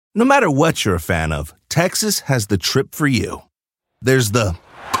No matter what you're a fan of, Texas has the trip for you. There's the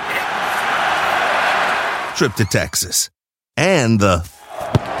trip to Texas and the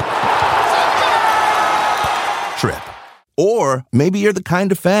trip. Or maybe you're the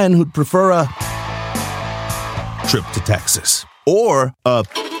kind of fan who'd prefer a trip to Texas or a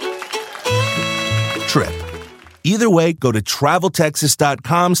trip. Either way, go to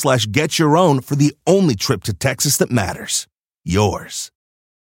traveltexas.com/getyourOwn for the only trip to Texas that matters. Yours.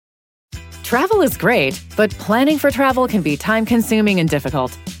 Travel is great, but planning for travel can be time-consuming and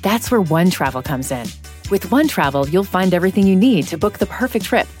difficult. That's where One Travel comes in. With One Travel, you'll find everything you need to book the perfect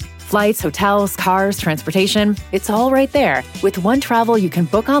trip. Flights, hotels, cars, transportation, it's all right there. With One Travel, you can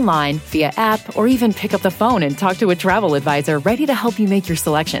book online, via app, or even pick up the phone and talk to a travel advisor ready to help you make your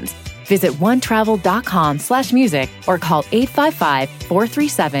selections. Visit onetravel.com/music or call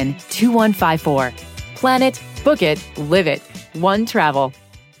 855-437-2154. Plan it, book it, live it. One Travel.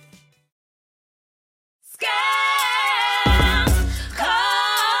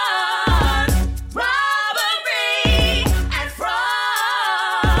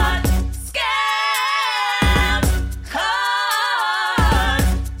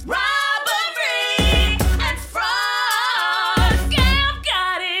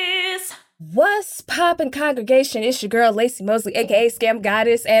 What's poppin', congregation? It's your girl, Lacey Mosley, aka Scam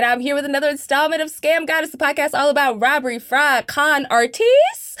Goddess, and I'm here with another installment of Scam Goddess, the podcast all about robbery, fraud, con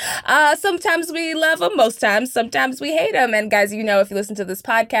artists. Sometimes we love them, most times, sometimes we hate them. And guys, you know, if you listen to this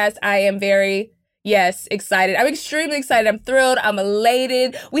podcast, I am very... excited. I'm extremely excited. I'm thrilled. I'm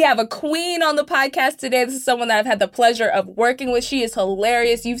elated. We have a queen on the podcast today. This is someone that I've had the pleasure of working with. She is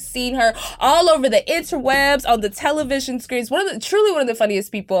hilarious. You've seen her all over the interwebs, on the television screens. Truly one of the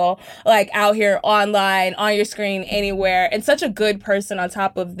funniest people, like, out here online, on your screen, anywhere. And such a good person on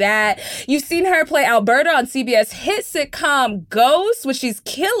top of that. You've seen her play Alberta on CBS hit sitcom Ghost, which she's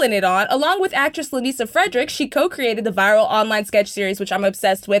killing it on. Along with actress Lanisa Frederick, she co-created the viral online sketch series, which I'm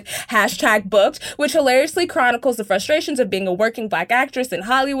obsessed with, #booked, which hilariously chronicles the frustrations of being a working Black actress in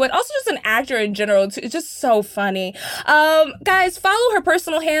Hollywood. Also just an actor in general. It's just so funny. Guys, follow her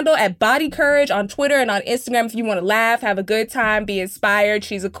personal handle at Body Courage on Twitter and on Instagram if you want to laugh, have a good time, be inspired.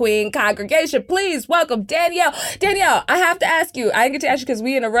 She's a queen. Congregation, please welcome Danielle. Danielle, I have to ask you. I didn't get to ask you because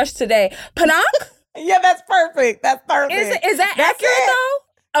we in a rush today. Pinnock? Yeah, that's perfect. That's perfect. Is that accurate, though?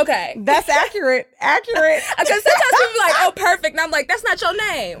 Okay. That's accurate. Accurate. Because sometimes people be like, oh, perfect. And I'm like, that's not your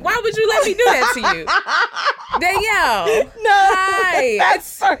name. Why would you let me do that to you? Danielle. No. Hi.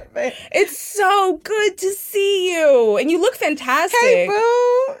 That's perfect. It's so good to see you. And you look fantastic. Hey, boo.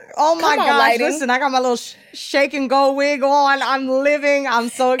 Oh, my Come on, gosh. lighting. Listen, I got my little shake and go wig on. I'm living. I'm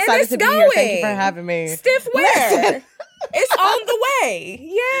so excited to be here. Thank you for having me. Stiff wear. Listen. It's on the way.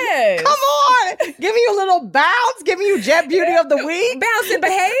 Yes. Come on. Giving you a little bounce. Giving you Jet Beauty of the Week. Bounce and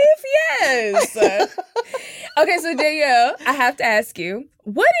behave? Yes. Okay, so Danielle, I have to ask you,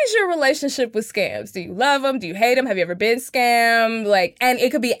 what is your relationship with scams? Do you love them? Do you hate them? Have you ever been scammed? Like, and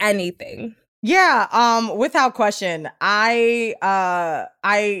it could be anything. Yeah, without question. I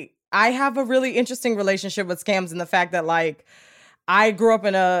have a really interesting relationship with scams in the fact that, like, I grew up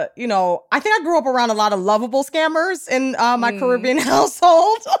in I think I grew up around a lot of lovable scammers in my Caribbean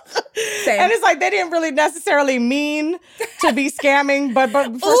household. Same. And it's like, they didn't really necessarily mean to be scamming, but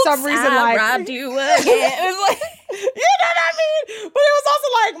for some reason, I like, robbed you again. It's like, you know what I mean? But it was also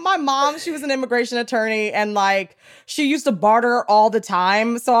like, my mom, she was an immigration attorney, and like, she used to barter all the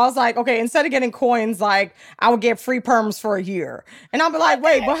time. So I was like, okay, instead of getting coins, like, I would get free perms for a year. And I'll be like,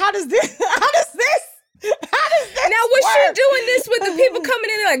 wait, but how does this now, was she doing this with the people coming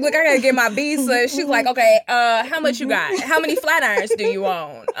in? Like, look, I gotta get my visa. She's like, okay, how much you got? How many flat irons do you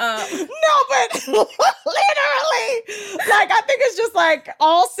own? No, but literally, like, I think it's just like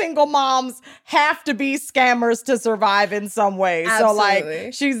all single moms have to be scammers to survive in some way. Absolutely. So,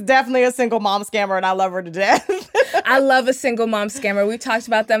 like, she's definitely a single mom scammer, and I love her to death. I love a single mom scammer. We've talked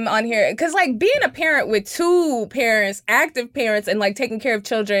about them on here. Because, like, being a parent with two parents, active parents, and, like, taking care of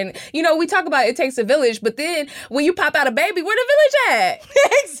children, you know, we talk about it takes a village, but then when you pop out a baby, where the village at?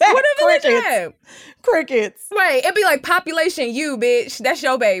 Exactly. Where the village at? Crickets. Right. It'd be like population you, bitch. That's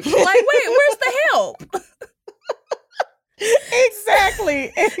your baby. Like, wait, where's the help?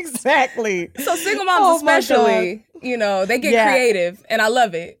 Exactly. So single moms especially, you know, they get creative, and I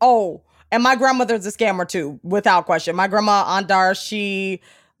love it. Oh, and my grandmother's a scammer too, without question. My grandma, Aunt Dar, she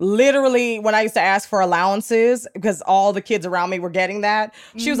literally, when I used to ask for allowances, because all the kids around me were getting that,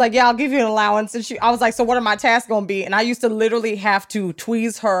 she was like, yeah, I'll give you an allowance. And I was like, so what are my tasks going to be? And I used to literally have to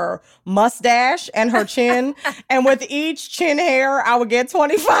tweeze her mustache and her chin. And with each chin hair, I would get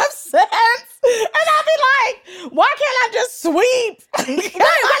 25 cents. And I'd be like, why can't I just sweep? I'm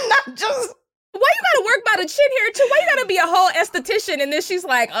not just... Why you gotta work by the chin hair too? Why you gotta be a whole esthetician? And then she's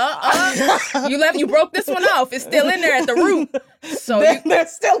like, you broke this one off. It's still in there at the root. So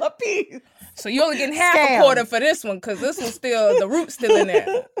there's still a piece. So you only getting half a quarter for this one, because this one's still, the root's still in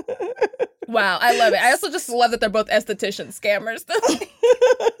there. Wow, I love it. I also just love that they're both esthetician scammers. Exactly.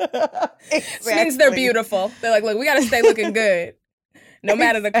 It means they're beautiful. They're like, look, we gotta stay looking good. No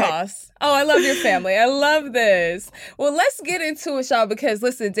matter the cost. Oh, I love your family. I love this. Well, let's get into it, y'all, because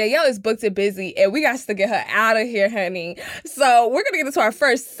listen, Danielle is booked and busy, and we got to get her out of here, honey. So we're going to get into our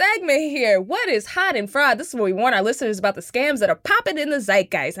first segment here. What is hot and fried? This is where we warn our listeners about the scams that are popping in the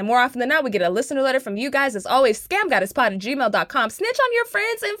zeitgeist. And more often than not, we get a listener letter from you guys. As always, scamgoddesspod@gmail.com. Snitch on your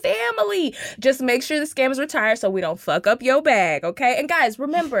friends and family. Just make sure the scam is retired so we don't fuck up your bag, okay? And guys,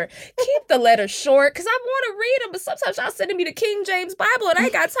 remember, keep the letters short, because I want to read them, but sometimes y'all sending me the King James Bible, and I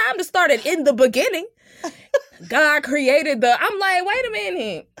ain't got time to start it in the beginning. God created I'm like, wait a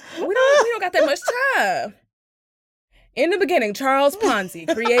minute. We don't got that much time. In the beginning, Charles Ponzi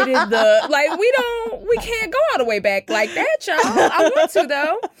created we can't go all the way back like that, y'all. I want to,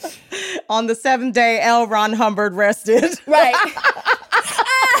 though. On the 7th day, L. Ron Hubbard rested. Right.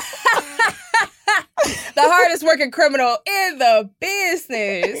 The hardest working criminal in the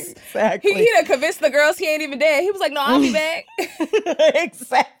business. Exactly. He done convinced the girls he ain't even dead. He was like, no, I'll be back.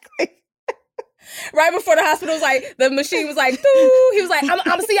 Exactly. Right before the hospital was like, the machine was like, doo. He was like, I'm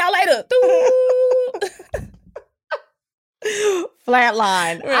gonna see y'all later. Doo.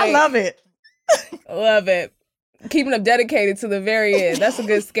 Flatline. Right. I love it. Love it. Keeping them dedicated to the very end. That's a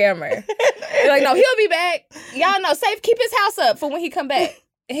good scammer. They're like, no, he'll be back. Y'all know, safe, keep his house up for when he come back.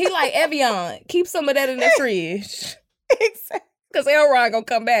 He like Evian. Keep some of that in the fridge. Exactly. Because Elrod gonna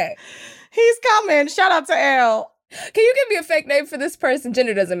come back. He's coming. Shout out to El. Can you give me a fake name for this person?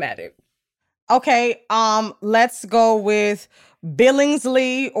 Gender doesn't matter. Okay, let's go with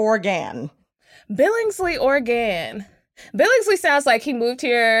Billingsley Organ. Billingsley Organ. Billingsley sounds like he moved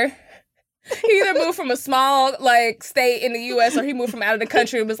here. He either moved from a small state in the U.S. or he moved from out of the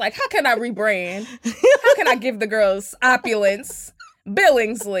country and was like, how can I rebrand? How can I give the girls opulence?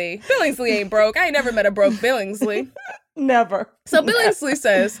 Billingsley. Billingsley ain't broke. I ain't never met a broke Billingsley. Never. So Billingsley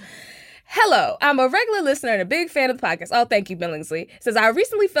says, hello, I'm a regular listener and a big fan of the podcast. Oh, thank you, Billingsley. Says, I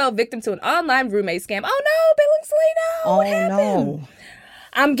recently fell victim to an online roommate scam. Oh, no, Billingsley, no. What happened? No.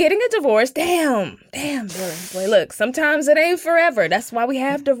 I'm getting a divorce. Damn, Billingsley. Look, sometimes it ain't forever. That's why we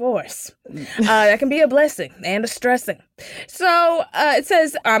have divorce. That can be a blessing and a stressing. So it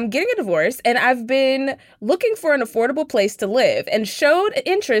says, I'm getting a divorce and I've been looking for an affordable place to live and showed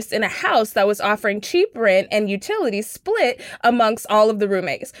interest in a house that was offering cheap rent and utilities split amongst all of the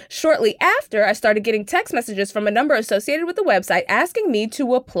roommates. Shortly after, I started getting text messages from a number associated with the website asking me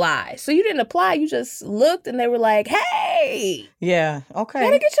to apply. So you didn't apply, you just looked and they were like, hey. Yeah, okay.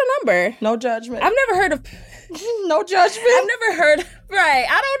 Gotta get your number. No judgment. I've never heard of... No judgment. I've never heard... Right.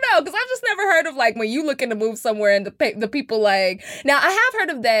 I don't know, because I've just never heard of, when you looking to move somewhere and the people, Now, I have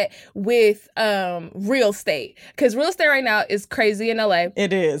heard of that with real estate, because real estate right now is crazy in LA.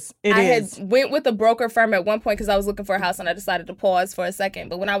 It is. I had went with a broker firm at one point because I was looking for a house and I decided to pause for a second.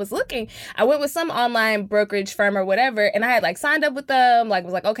 But when I was looking, I went with some online brokerage firm or whatever, and I had, signed up with them,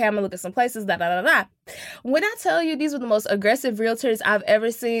 was like, okay, I'm going to look at some places, da-da-da-da. When I tell you these were the most aggressive realtors I've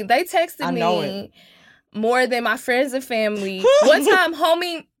ever seen, they texted me more than my friends and family. One time,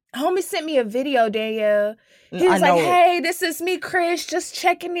 homie sent me a video, Danielle. He was like, hey, this is me, Chris, just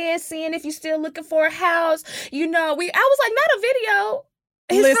checking in, seeing if you're still looking for a house. I was like, not a video.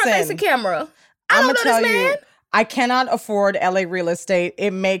 His front-facing camera. I don't know this man. I cannot afford LA real estate.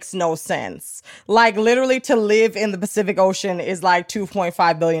 It makes no sense. Literally to live in the Pacific Ocean is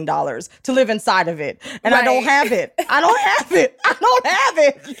 $2.5 billion to live inside of it. And I don't have it. I don't have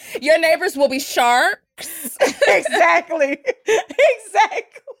it. Your neighbors will be sharks. Exactly.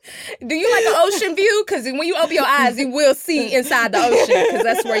 Do you like an ocean view? Because when you open your eyes, you will see inside the ocean, because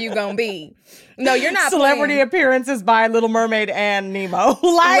that's where you're going to be. No, you're not Celebrity appearances by Little Mermaid and Nemo.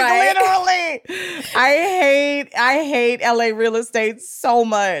 Literally. I hate LA real estate so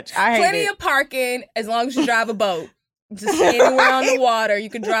much. I hate Plenty of parking as long as you drive a boat. Just anywhere on the water. You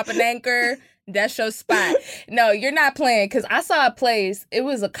can drop an anchor. That's your spot. No, you're not playing, because I saw a place. It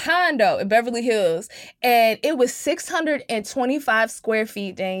was a condo in Beverly Hills, and it was 625 square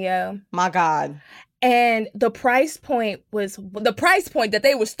feet, Danielle. My God. And the price point was the price point that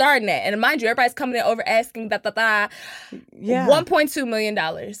they were starting at. And mind you, everybody's coming in over asking $1.2 million.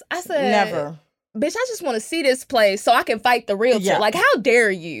 I said, never. Bitch, I just want to see this place so I can fight the realtor. Yeah. Like, how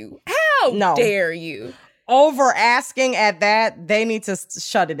dare you? How dare you? Over asking at that, they need to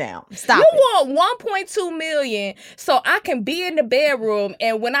shut it down. Stop you it. want $1.2 million so I can be in the bedroom,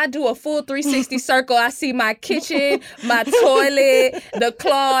 and when I do a full 360 circle, I see my kitchen, my toilet, the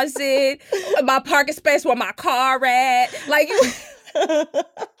closet, my parking space where my car at. Like, you... How could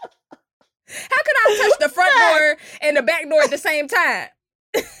I touch the front door and the back door at the same time?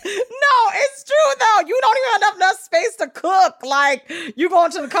 No, it's true though. You don't even have enough space to cook. Like, you go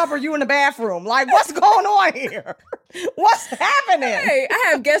into the cupboard, you in the bathroom. Like, what's going on here? What's happening? Hey, I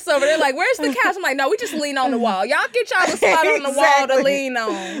have guests over there like, where's the couch? I'm like, no, we just lean on the wall. Y'all get y'all a spot on the wall to lean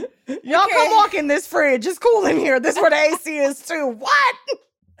on. Y'all come walk in this fridge. It's cool in here. This is where the AC is too. What?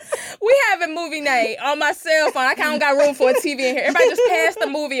 We having movie night on my cell phone. I don't got room for a TV in here. Everybody just pass the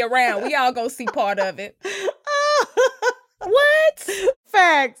movie around. We all go see part of it. What?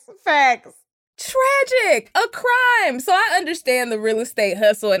 Facts. Tragic. A crime. So I understand the real estate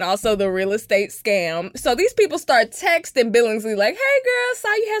hustle and also the real estate scam. So these people start texting Billingsley like, hey girl,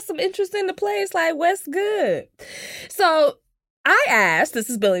 saw you had some interest in the place. Like, what's good? So I asked, this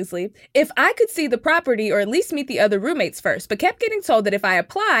is Billingsley, if I could see the property or at least meet the other roommates first, but kept getting told that if I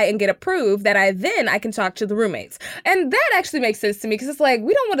apply and get approved, that I can talk to the roommates. And that actually makes sense to me because it's like,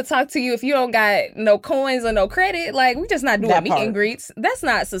 we don't want to talk to you if you don't got no coins or no credit. Like, we just not doing meet and greets. That's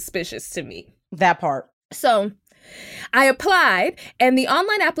not suspicious to me. That part. So I applied, and the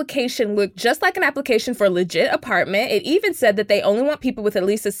online application looked just like an application for a legit apartment. It even said that they only want people with at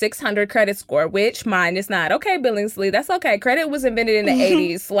least a 600 credit score, which mine is not. Okay, Billingsley, that's okay. Credit was invented in the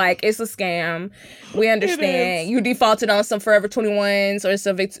 80s. Like, it's a scam. We understand. You defaulted on some Forever 21s or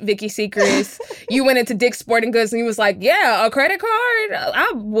some Vicky Secrets. You went into Dick's Sporting Goods, and you was like, yeah, a credit card?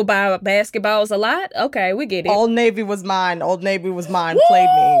 I will buy basketballs a lot. Okay, we get it. Old Navy was mine. Woo!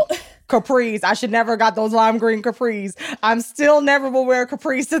 Played me. Capris. I should never got those lime green capris. I'm still never will wear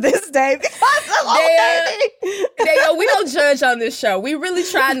capris to this day because of Old Navy. We don't judge on this show. We really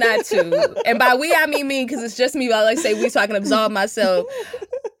try not to. And by we, I mean me, because it's just me. I like to say we, so I can absolve myself.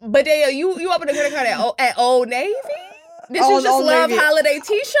 But Danielle, you opened a credit card at Old Navy? Did you just love Navy holiday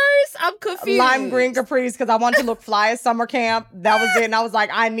t-shirts? I'm confused. Lime green capris because I wanted to look fly at summer camp. That was it. And I was like,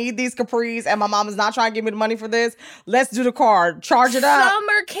 I need these capris. And my mom is not trying to give me the money for this. Let's do the card. Charge it up.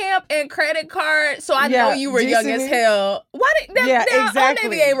 Summer camp and credit card. So I know you were young as hell. Why did that? Exactly.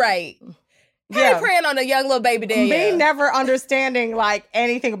 Old Navy ain't right. How they praying on a young little baby Danielle? Me never understanding like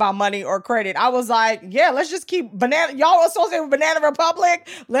anything about money or credit. I was like, yeah, let's just keep banana. Y'all associated with Banana Republic.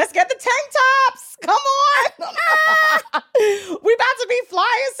 Let's get the tank tops. Come on. We about to be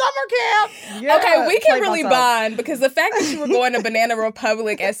flying summer camp. Yeah, okay, we can really bond because the fact that you were going to Banana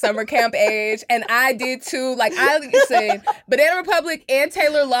Republic at summer camp age, and I did too. Like, I listen, Banana Republic and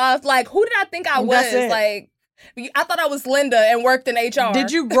Taylor Loft. Like, who did I think I was? Like, I thought I was Linda and worked in HR.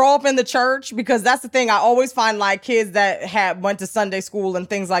 Did you grow up in the church? Because that's the thing. I always find like kids that went to Sunday school and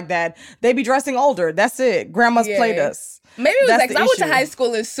things like that. They be dressing older. That's it. Grandma's played us. Maybe it was like, I went to high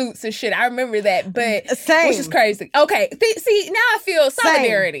school in suits and shit. I remember that, but which is crazy. Okay. See, now I feel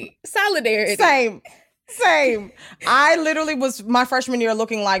solidarity. Same. I literally was my freshman year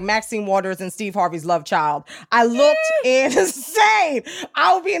looking like Maxine Waters and Steve Harvey's love child. I looked insane.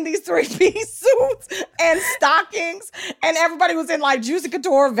 I would be in these 3-piece suits and stockings, and everybody was in like Juicy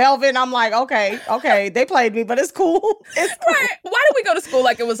Couture, velvet. And I'm like, okay, they played me, but it's cool. It's cool. Right. Why did we go to school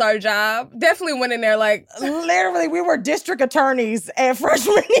like it was our job? Definitely went in there like literally we were district attorneys at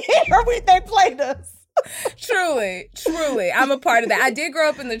freshman year. They played us. Truly. I'm a part of that. I did grow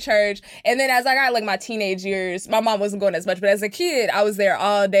up in the church. And then as I got like my teenage years, my mom wasn't going as much. But as a kid, I was there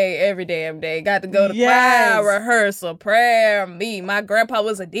all day, every damn day. Got to go to choir, rehearsal, prayer, meet. My grandpa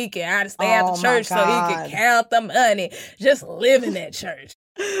was a deacon. I had to stay at the church so he could count the money. Just living at church.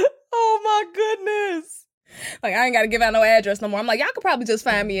 Oh my goodness. Like, I ain't got to give out no address no more. I'm like, y'all could probably just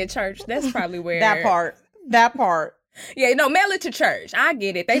find me at church. That's probably where. That part. Yeah, no, mail it to church. I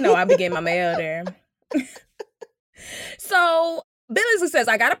get it. They know I be getting my mail there. So Billingsley says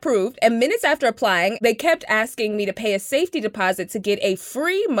I got approved, and minutes after applying, they kept asking me to pay a safety deposit to get a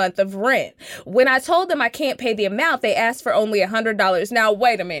free month of rent. When I told them I can't pay the amount, they asked for only $100. Now,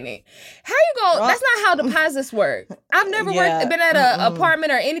 wait a minute. How you go? That's not how deposits work. I've never been at an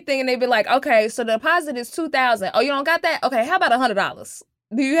apartment or anything, and they'd be like, okay, so the deposit is $2,000. Oh, you don't got that? Okay, how about $100?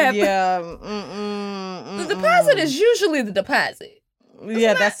 Do you have? Yeah. The deposit is usually the deposit.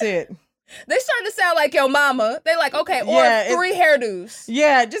 That's it. They starting to sound like your mama. They like, okay, or 3 hairdos.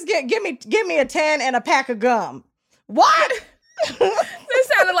 Yeah, just give me a 10 and a pack of gum. What? They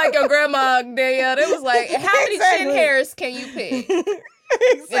sounded like your grandma, Danielle. It was like, how many chin hairs can you pick?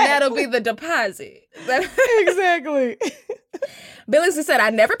 Exactly. And that'll be the deposit. Exactly. Billingsley said, I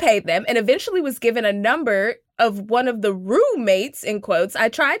never paid them and eventually was given a number of one of the roommates, in quotes. I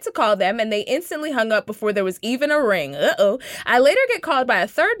tried to call them and they instantly hung up before there was even a ring. Uh-oh. I later get called by a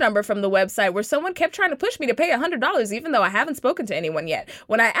third number from the website where someone kept trying to push me to pay $100 even though I haven't spoken to anyone yet.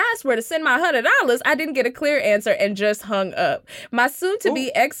 When I asked where to send my $100, I didn't get a clear answer and just hung up. My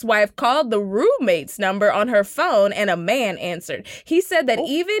soon-to-be ex-wife called the roommate's number on her phone and a man answered. He said that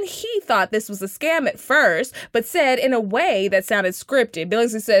even he thought this was a scam at first, but said in a way that sounded scripted.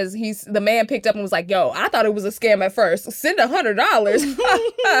 Billingsley says the man picked up and was like, yo, I thought it was a scam at first. Send $100.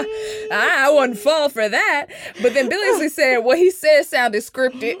 I wouldn't fall for that. But then Billingsley said what he said sounded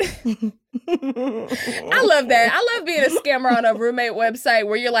scripted. I love that. I love being a scammer on a roommate website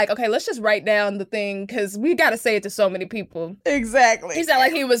where you're like, okay, let's just write down the thing because we got to say it to so many people. Exactly. He sounded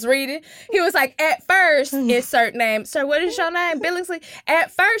like he was reading. He was like, at first, insert name. Sir, what is your name? Billingsley.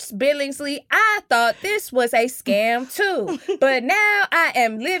 At first, Billingsley, I thought this was a scam too. But now I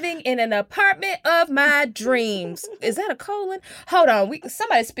am living in an apartment of my dreams. Is that a colon? Hold on.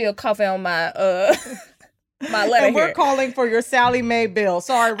 Somebody spilled coffee on my my letter and we're here. calling for your Sally Mae bill.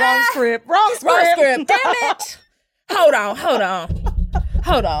 Sorry, wrong script. Wrong script. Damn it. Hold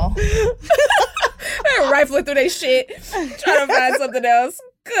on. They're rifling through their shit, trying to find something else.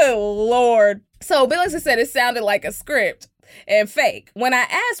 Good Lord. So Billingsley said it sounded like a script and fake. When I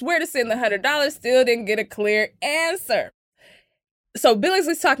asked where to send the $100, still didn't get a clear answer. So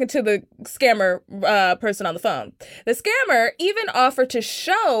Billingsley's talking to the scammer person on the phone. The scammer even offered to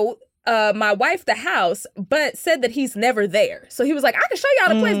show my wife the house, but said that he's never there. So he was like, I can show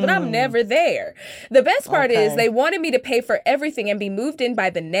y'all the place, but I'm never there. The best part is they wanted me to pay for everything and be moved in by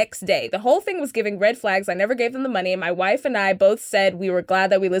the next day. The whole thing was giving red flags. I never gave them the money. And my wife and I both said we were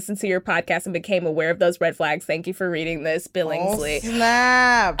glad that we listened to your podcast and became aware of those red flags. Thank you for reading this, Billingsley. Oh,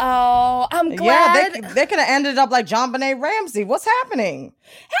 snap. Oh, I'm glad. Yeah, they could have ended up like John Benet Ramsey. What's happening?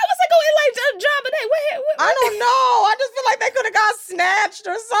 How was I going like John Benet? What? I don't know. I just feel like they could have got snatched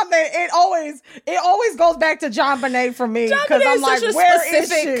or something. It always goes back to John Benet for me because I'm like, where is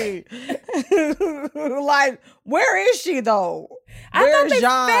she? Like, where is she though? I thought they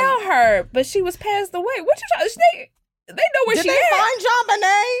found her, but she was passed away. What you trying to say? They know where she is. Did they find John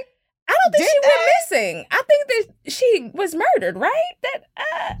Benet? I don't think she went missing. I think that she was murdered, right?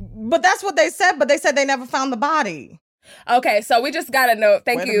 But that's what they said. But they said they never found the body. Okay, so we just gotta know.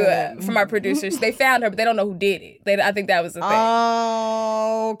 Thank you from our producers. They found her, but they don't know who did it. I think that was the thing.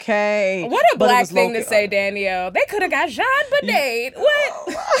 Okay. What a black thing to say, Danielle. They could have got Jean Benet. What?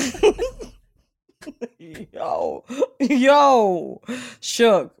 Yo,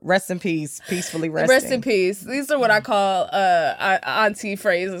 shook. Rest in peace. Peacefully resting. Rest in peace. These are what I call auntie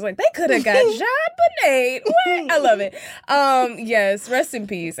phrases. Like, they could have got Jean Benet. What? I love it. Yes, rest in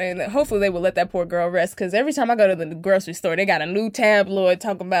peace. And hopefully they will let that poor girl rest, because every time I go to the grocery store, they got a new tabloid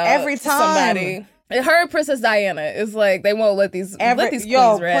talking about somebody. Her and Princess Diana is like, they won't let these queens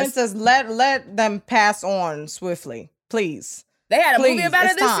rest. Princess, let them pass on swiftly, please. They had a movie about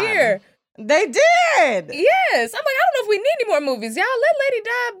it this year. They did. Yes. I'm like, I don't know if we need any more movies. Y'all let Lady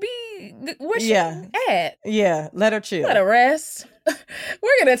Di be where she at. Yeah, let her chill. Let her rest.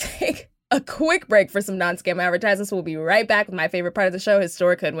 We're going to take a quick break for some non-scam advertising, so we'll be right back with my favorite part of the show,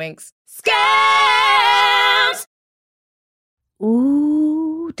 Historic Hoodwinks. Scams!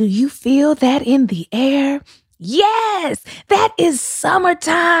 Ooh, do you feel that in the air? Yes, that is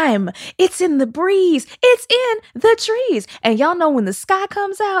summertime. It's in the breeze. It's in the trees. And y'all know when the sky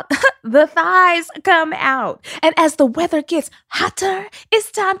comes out, the thighs come out. And as the weather gets hotter,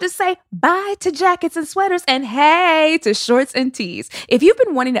 it's time to say bye to jackets and sweaters and hey to shorts and tees. If you've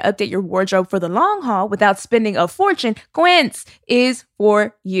been wanting to update your wardrobe for the long haul without spending a fortune, Quince is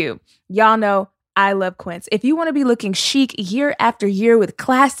for you. Y'all know I love Quince. If you want to be looking chic year after year with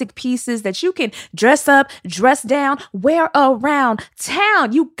classic pieces that you can dress up, dress down, wear around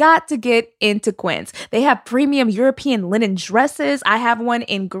town, you got to get into Quince. They have premium European linen dresses. I have one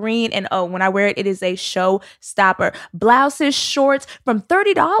in green, and when I wear it, it is a showstopper. Blouses, shorts from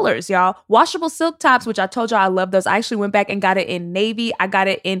 $30, y'all. Washable silk tops, which I told y'all I love those. I actually went back and got it in navy. I got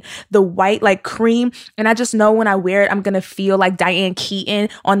it in the white, like cream, and I just know when I wear it, I'm going to feel like Diane Keaton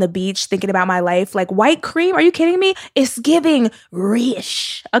on the beach thinking about my life life. Like white cream, are you kidding me? It's giving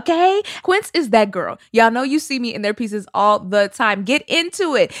rich, okay? Quince is that girl. Y'all know you see me in their pieces all the time. Get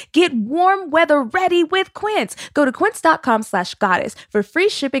into it. Get warm weather ready with Quince. Go to quince.com/goddess for free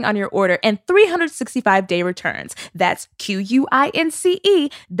shipping on your order and 365-day returns. That's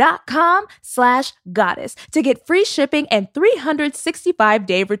QUINCE.com/goddess to get free shipping and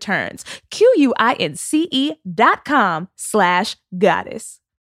 365-day returns. QUINCE.com/goddess.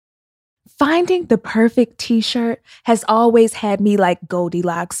 Finding the perfect t-shirt has always had me like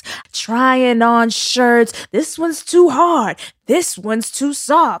Goldilocks, trying on shirts. This one's too hard. This one's too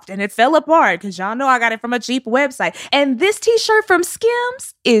soft, and it fell apart because y'all know I got it from a cheap website. And this t-shirt from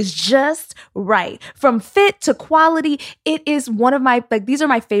Skims is just right. From fit to quality, it is one of my, like, these are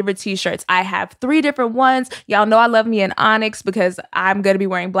my favorite t-shirts. I have 3 different ones. Y'all know I love me an onyx because I'm going to be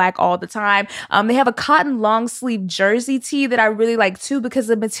wearing black all the time. They have a cotton long sleeve jersey tee that I really like too because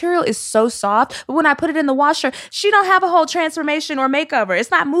the material is so soft. But when I put it in the washer, she don't have a whole transformation or makeover.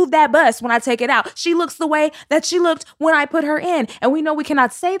 It's not move that bust when I take it out. She looks the way that she looked when I put her in. And we know we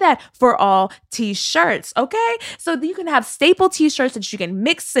cannot say that for all t-shirts, okay? So you can have staple t-shirts that you can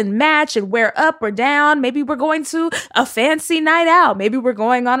mix and match and wear up or down. Maybe we're going to a fancy night out. Maybe we're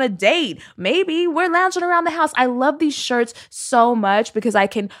going on a date. Maybe we're lounging around the house. I love these shirts so much because I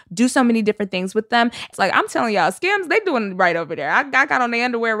can do so many different things with them. It's like, I'm telling y'all, Skims, they doing it right over there. I got on their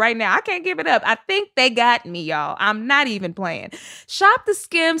underwear right now. I can't give it up. I think they got me, y'all. I'm not even playing. Shop the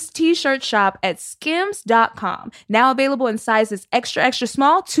Skims t-shirt shop at skims.com. Now available in sizes extra, extra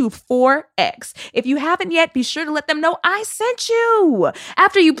small to 4X. If you haven't yet, be sure to let them know I sent you.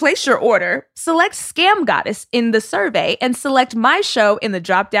 After you place your order, select Scam Goddess in the survey and select my show in the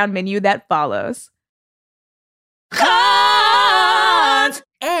drop-down menu that follows. Cons!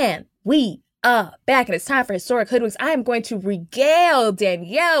 And we are back, and it's time for Historic Hoodwinks. I am going to regale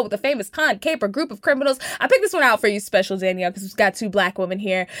Danielle with the famous con caper group of criminals. I picked this one out for you special, Danielle, because we've got 2 black women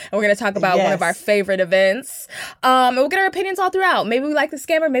here, and we're going to talk about one of our favorite events. And we'll get our opinions all throughout. Maybe we like the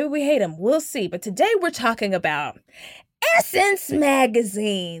scammer, maybe we hate him. We'll see. But today we're talking about Essence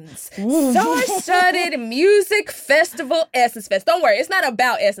magazines. Star-studded music festival Essence Fest. Don't worry, it's not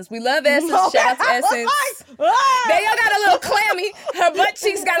about Essence. We love Essence. Shout out to Essence. Danielle got a little clammy. Her butt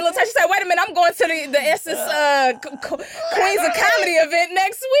cheeks got a little touch. She said, wait a minute, I'm going to the Essence Queens of Comedy event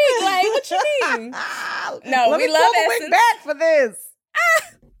next week. Like, what you mean? No, we love Essence. Back for this.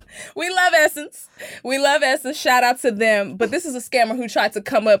 We love Essence. We love Essence. Shout out to them. But this is a scammer who tried to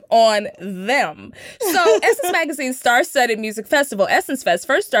come up on them. So Essence Magazine's star-studded music festival, Essence Fest,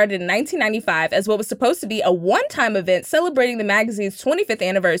 first started in 1995 as what was supposed to be a one-time event celebrating the magazine's 25th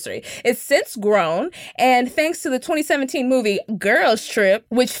anniversary. It's since grown, and thanks to the 2017 movie Girls Trip,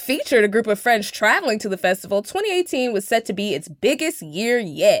 which featured a group of friends traveling to the festival, 2018 was set to be its biggest year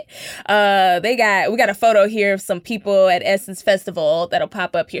yet. We got a photo here of some people at Essence Festival that'll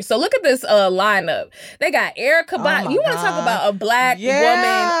pop up here. So look at this lineup. They got Erykah Badu. You want to talk about a black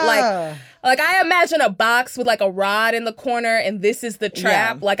woman? Like I imagine a box with like a rod in the corner, and this is the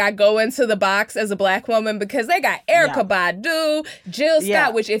trap. Yeah. Like I go into the box as a black woman because they got Erykah Badu, Jill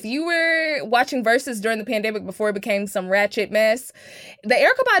Scott, which if you were watching Versus during the pandemic before it became some ratchet mess, the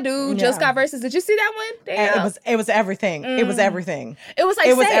Erykah Badu, Jill Scott Versus, did you see that one? Damn. It was everything. It was everything. It was like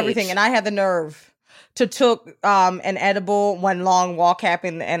it was everything, and I had the nerve to took an edible when long walk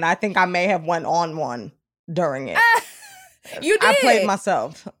happened, and I think I may have went on one during it. You did. I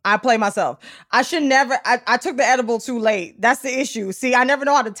played myself. I should never. I took the edible too late. That's the issue. See, I never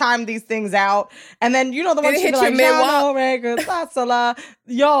know how to time these things out. And then you know the one she be like,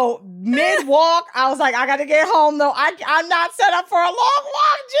 yo, mid walk. I was like, I gotta get home though. I'm not set up for a long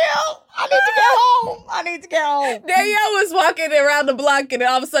walk, Jill. I need to get home. Danielle was walking around the block, and then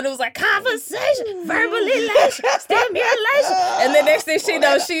all of a sudden it was like conversation, verbal elation, stimulation, and then next thing she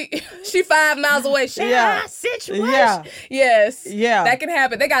knows, she 5 miles away. Situation. Yes. Yeah. That can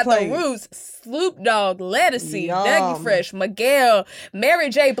happen. They got the Roots, Snoop Dogg, Lettucey, Dougie Fresh, Miguel, Mary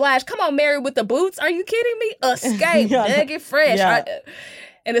J. Blige. Come on, Mary with the boots. Are you kidding me? Escape, Dougie Fresh.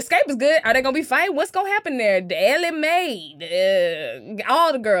 And Escape is good. Are they gonna be fighting? What's gonna happen there? Ellie Mae,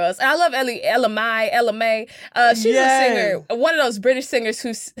 all the girls. I love Ella Mae. She's a singer, one of those British singers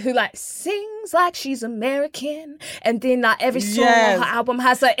who like sings like she's American, and then like every song on her album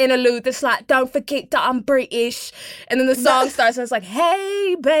has an interlude that's like, "Don't forget that I'm British," and then the song starts and it's like,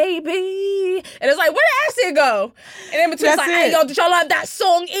 "Hey baby," and it's like, "Where did Ashley go?" And in between, it's like, "Hey yo, did y'all love that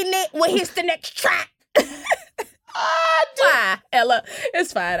song in it? Well, here's the next track." Ella,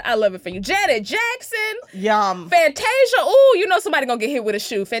 it's fine. I love it for you. Janet Jackson. Yum. Fantasia. Ooh, you know somebody gonna get hit with a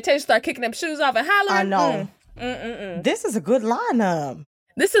shoe. Fantasia start kicking them shoes off and hollering. I know. This is a good lineup.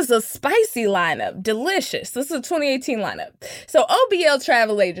 This is a spicy lineup. Delicious. This is a 2018 lineup. So OBL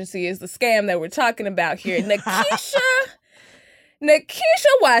Travel Agency is the scam that we're talking about here. Nakisha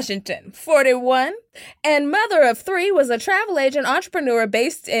Washington, 41, and mother of 3, was a travel agent entrepreneur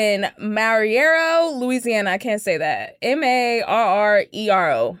based in Marrero, Louisiana. I can't say that.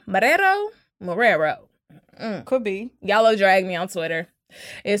 Marrero. Marrero. Could be. Y'all will drag me on Twitter.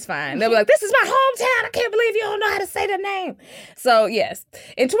 It's fine. They'll be like, this is my hometown. I can't believe you don't know how to say the name. So, yes.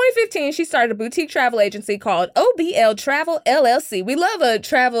 In 2015, she started a boutique travel agency called OBL Travel LLC. We love a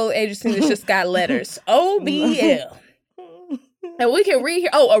travel agency that's just got letters. OBL. And we can read here.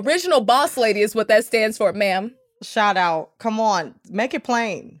 Oh, Original Boss Lady is what that stands for, ma'am. Shout out. Come on. Make it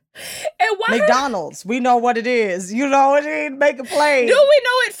plain. And why McDonald's. We know what it is. You know what I mean? Make it plain. Do we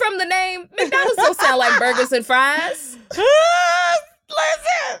know it from the name? McDonald's don't sound like burgers and fries.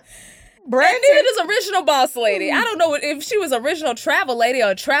 Listen. And neither does Original Boss Lady. I don't know if she was Original Travel Lady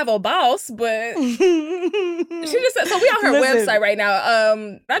or Travel Boss, but she just said, so we on her website right now.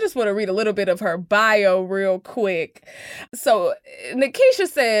 I just want to read a little bit of her bio real quick. So Nakisha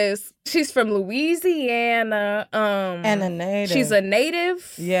says she's from Louisiana. And a native. She's a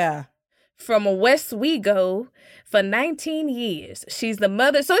native. Yeah. From West Wego for 19 years. She's the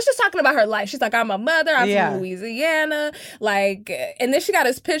mother. So it's just talking about her life. She's like, I'm a mother. I'm from Louisiana. Like, and then she got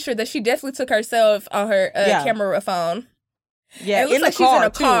this picture that she definitely took herself on her camera phone. Yeah, it looks like she's in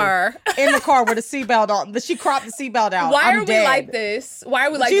a car. In the car with a seatbelt on. But she cropped the seatbelt out. Why are we like this? Why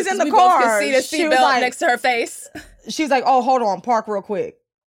are we like she's this? In the we car. Both can see the seatbelt next to her face. She's like, oh, hold on. Park real quick.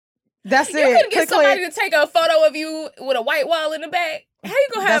 That's it. You couldn't get somebody to take a photo of you with a white wall in the back. How you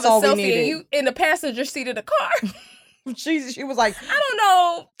gonna have a selfie and you in the passenger seat of the car? She was like, I don't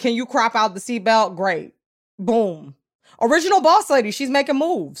know. Can you crop out the seatbelt? Great. Boom. Original Boss Lady. She's making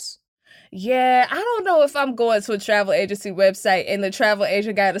moves. Yeah, I don't know if I'm going to a travel agency website and the travel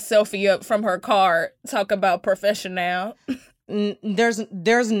agent got a selfie up from her car. Talk about professional.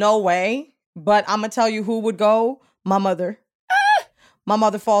 There's no way, but I'm gonna tell you who would go. My mother. My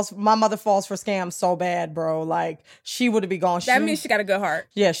mother falls for scams so bad, bro. Like, she would be going. That means she got a good heart.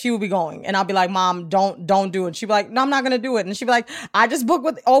 Yeah, she would be going. And I'll be like, Mom, don't do it. She'd be like, no, I'm not going to do it. And she'd be like, I just booked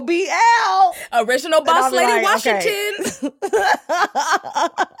with OBL. Original Boss Lady Washington. Okay.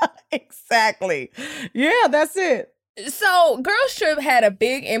 Exactly. Yeah, that's it. So, Girls Trip had a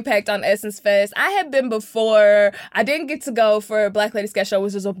big impact on Essence Fest. I had been before. I didn't get to go for Black Lady Sketch Show,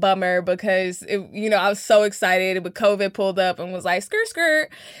 which was a bummer because, I was so excited. But COVID pulled up and was like, skirt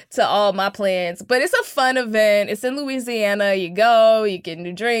to all my plans. But it's a fun event. It's in Louisiana. You go, you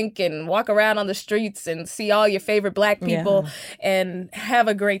can drink and walk around on the streets and see all your favorite Black people and have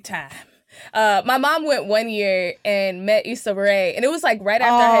a great time. My mom went one year and met Issa Rae, and it was like right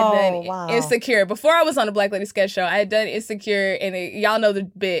after I had done Insecure. Before I was on the Black Lady Sketch Show, I had done Insecure, and y'all know the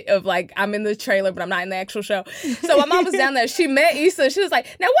bit of like I'm in the trailer, but I'm not in the actual show. So my mom was down there. She met Issa. She was like,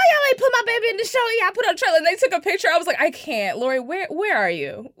 "Now why y'all ain't put my baby in the show? Yeah, I put on the trailer." And they took a picture. I was like, "I can't, Lori. Where are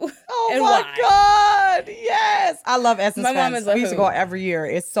you?" Oh and my why? God! Yes, I love Essence Fest. My mom is we used to go every year.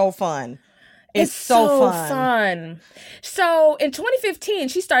 It's so fun. It's so fun. So in 2015,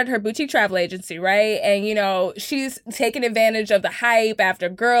 she started her boutique travel agency, right? And, she's taking advantage of the hype after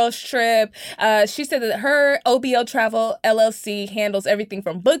Girls Trip. She said that her OBL Travel LLC handles everything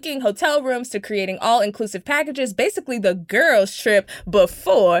from booking hotel rooms to creating all-inclusive packages, basically the Girls Trip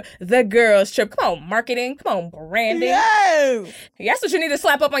before the Girls Trip. Come on, marketing. Come on, branding. Yes. That's what you need to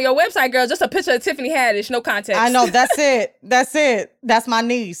slap up on your website, girl. Just a picture of Tiffany Haddish, no context. I know, that's it. That's my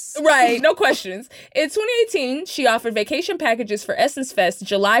niece. Right, no question. In 2018, she offered vacation packages for Essence Fest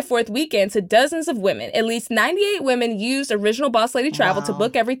July 4th weekend to dozens of women. At least 98 women used Original Boss Lady Travel to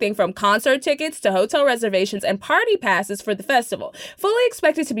book everything from concert tickets to hotel reservations and party passes for the festival, fully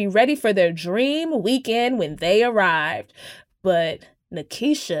expected to be ready for their dream weekend when they arrived. But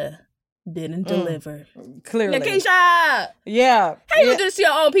Nakisha didn't deliver. Clearly. Nakisha! Yeah. How you gonna do this to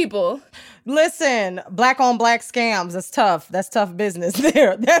your own people? Listen, black on black scams. That's tough. That's tough business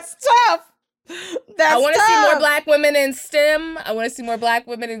there. That's tough. I want to see more Black women in STEM. I want to see more Black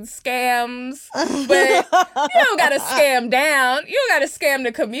women in scams. But you don't got to scam down. You don't got to scam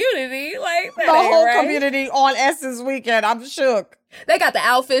the community. Like, that the whole right. community on Essence Weekend. I'm shook. They got the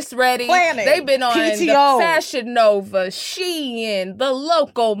outfits ready. Planning. They've been on PTO. the Fashion Nova, Shein, the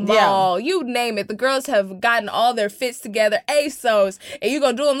local mall, you name it. The girls have gotten all their fits together, ASOS, and you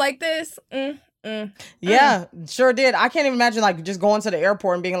gonna do them like this? Yeah, sure did. I can't even imagine like just going to the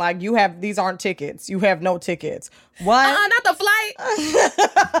airport and being like, these aren't tickets. You have no tickets. What? Not the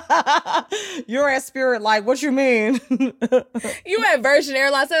flight. You're at Spirit, like, what you mean? You at Virgin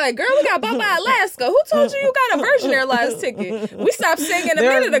Airlines. They're like, girl, we got bumped by Alaska. Who told you got a Virgin Airlines ticket? We stopped singing a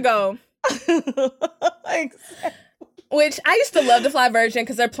minute ago. Exactly. Which I used to love to fly Virgin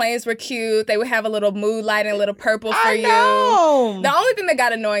because their planes were cute. They would have a little mood light and a little purple for you. The only thing that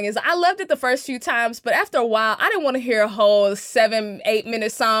got annoying is I loved it the first few times, but after a while, I didn't want to hear a whole 7-8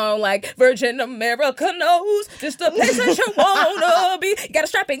 minute song like Virgin America knows just the place that you wanna be. You gotta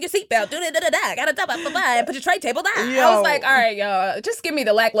strap in your seatbelt. Gotta put your tray table down. I was like, all right, y'all, just give me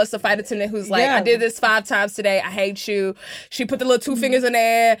the lackluster flight attendant who's like, I did this 5 times today. I hate you. She put the little 2 fingers in the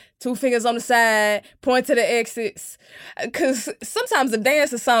air, 2 fingers on the side, point to the exits. Because sometimes the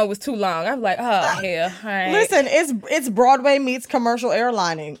dance song was too long. I was like, oh, hell. All right. Listen, it's Broadway meets commercial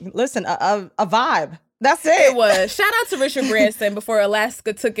airlining. Listen, a vibe. That's it. It was. Shout out to Richard Branson before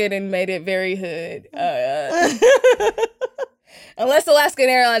Alaska took it and made it very hood. Unless Alaskan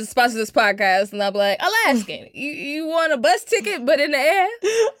Airlines sponsors this podcast, and I'll be like, Alaskan, you want a bus ticket but in the air?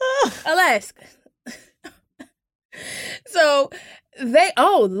 Alaska. So...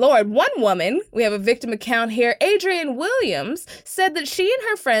 one woman, we have a victim account here, Adrienne Williams, said that she and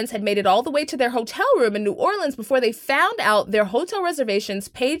her friends had made it all the way to their hotel room in New Orleans before they found out their hotel reservations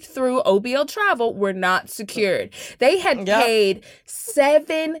paid through OBL Travel were not secured. They had paid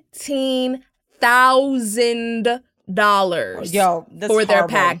 $17,000 for their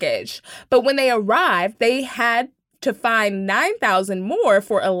package. But when they arrived, they had to find $9,000 more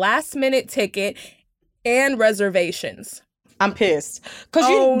for a last-minute ticket and reservations. I'm pissed.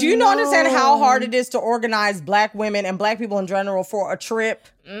 Because do you understand how hard it is to organize Black women and Black people in general for a trip?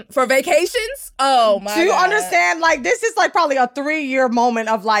 For vacations? Oh, my God. Do you understand? Like, this is like probably a 3-year moment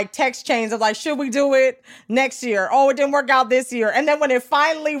of like text chains of like, should we do it next year? Oh, it didn't work out this year. And then when it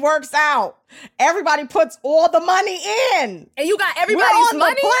finally works out, everybody puts all the money in. And you got everybody's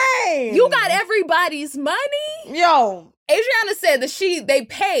money? The plane. You got everybody's money? Yo. Adriana said that they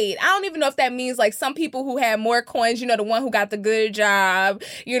paid. I don't even know if that means like some people who had more coins, the one who got the good job,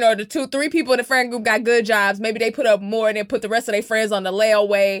 the 2-3 people in the friend group got good jobs. Maybe they put up more and then put the rest of their friends on the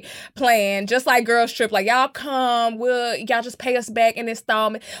layaway plan, just like Girls Trip. Like, y'all come, y'all just pay us back in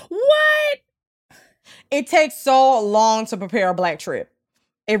installment. What? It takes so long to prepare a Black trip.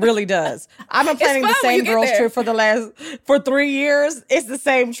 It really does. I've been planning the same girls trip for 3 years. It's the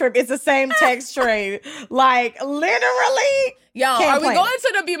same trip. It's the same text trade. Like, literally. Y'all, are we going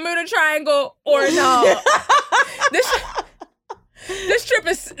to the Bermuda Triangle or no? This trip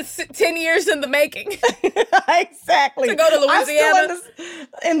is 10 years in the making. Exactly. To go to Louisiana. I'm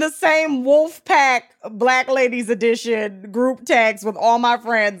still in the same Wolfpack Black Ladies Edition group text with all my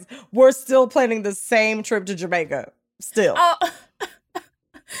friends. We're still planning the same trip to Jamaica. Still.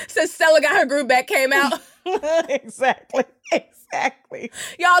 Since Stella got her group back came out. Exactly.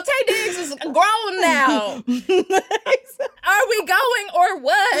 Y'all, Tay Diggs is grown now. Are we going or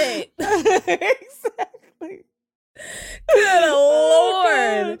what? Exactly. Good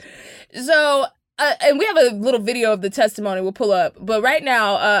Lord. So, and we have a little video of the testimony we'll pull up. But right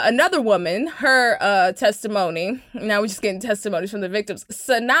now, another woman, her testimony, now we're just getting testimonies from the victims.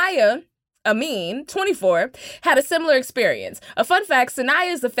 Sanaya Amin, 24, had a similar experience. A fun fact,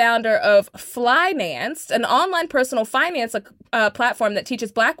 Sanaya is the founder of Flynance, an online personal finance platform that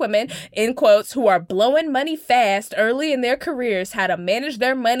teaches Black women, in quotes, who are blowing money fast early in their careers how to manage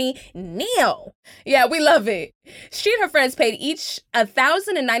their money now. Yeah, we love it. She and her friends paid each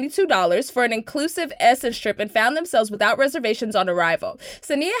 $1,092 for an inclusive Essence trip and found themselves without reservations on arrival.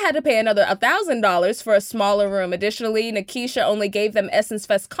 Sania had to pay another $1,000 for a smaller room. Additionally, Nikisha only gave them Essence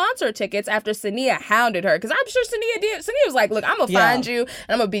Fest concert tickets after Sania hounded her. Because I'm sure Sania did. Sania was like, look, I'm going to find you and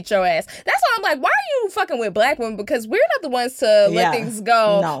I'm going to beat your ass. That's why I'm like, why are you fucking with Black women? Because we're not the ones to let things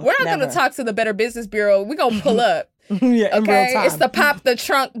go. No, we're not going to talk to the Better Business Bureau. We're going to pull up. Yeah, okay, it's the Pop the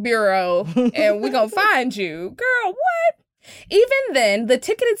Trunk Bureau, and we're gonna find you. Girl, what? Even then, the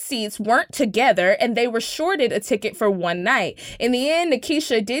ticketed seats weren't together, and they were shorted a ticket for one night. In the end,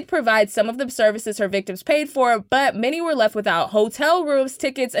 Nikisha did provide some of the services her victims paid for, but many were left without hotel rooms,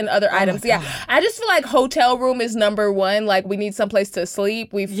 tickets, and other items. Yeah, I just feel like hotel room is number one. Like, we need someplace to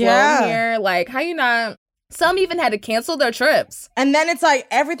sleep. We've flown here. Like, how you not... Some even had to cancel their trips. And then it's like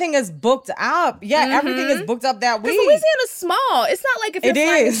everything is booked up. Yeah, everything is booked up that week. Louisiana's small. It's not like if you're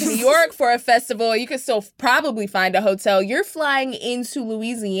flying to New York for a festival, you could still probably find a hotel. You're flying into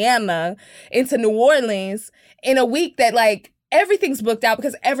Louisiana, into New Orleans, in a week that like everything's booked out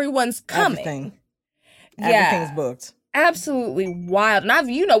because everyone's coming. Everything's booked. absolutely wild.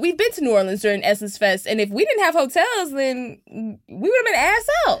 And we've been to New Orleans during Essence Fest, and if we didn't have hotels, then we would have been ass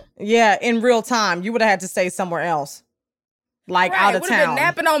out. Yeah, in real time. You would have had to stay somewhere else. Like out of town. Would have been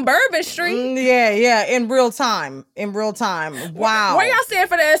napping on Bourbon Street. Yeah, in real time. Wow. Where y'all staying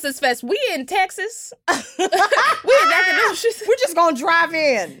for the Essence Fest? We in Texas. We in Nacogdoches. We're just gonna drive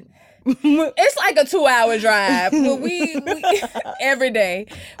in. It's like a 2-hour drive, but we every day.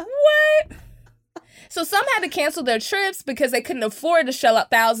 What? So some had to cancel their trips because they couldn't afford to shell out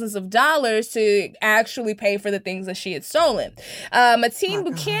thousands of dollars to actually pay for the things that she had stolen. Mateen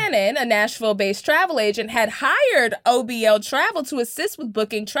Buchanan, a Nashville-based travel agent, had hired OBL Travel to assist with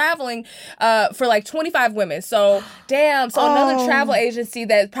booking traveling for like 25 women. So, another travel agency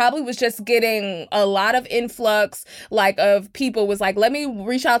that probably was just getting a lot of influx, like, of people was like, let me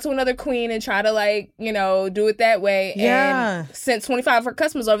reach out to another queen and try to, like, do it that way. Yeah. And sent 25 of her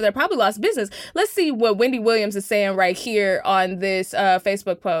customers over there, probably lost business. Let's see what Wendy Williams is saying right here on this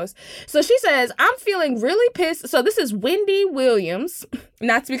Facebook post. So she says, I'm feeling really pissed. So this is Wendy Williams,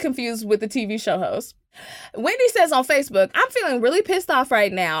 not to be confused with the TV show host. Wendy says on Facebook, I'm feeling really pissed off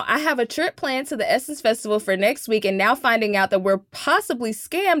right now. I have a trip planned to the Essence Festival for next week, and now finding out that we're possibly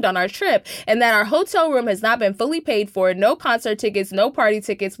scammed on our trip and that our hotel room has not been fully paid for, no concert tickets, no party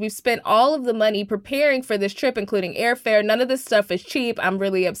tickets. We've spent all of the money preparing for this trip, including airfare. None of this stuff is cheap. I'm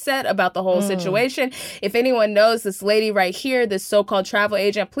really upset about the whole situation. If anyone knows this lady right here, this so-called travel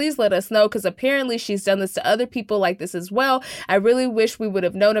agent, please let us know, because apparently she's done this to other people like this as well. I really wish we would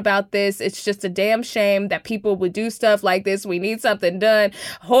have known about this. It's just a damn shame that people would do stuff like this. We need something done.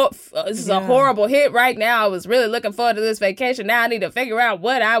 This is a horrible hit right now. I was really looking forward to this vacation. Now I need to figure out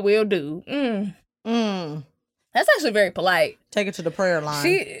what I will do. That's actually very polite. Take it to the prayer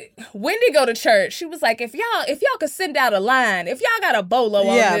line. Wendy go to church. She was like, if y'all could send out a line, if y'all got a bolo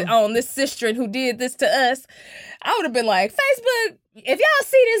on this sister who did this to us, I would have been like, Facebook, if y'all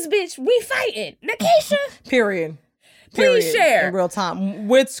see this bitch, we fighting. Nakisha. Period. Please share. In real time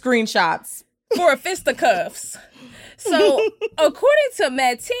with screenshots. For a fisticuffs. So, according to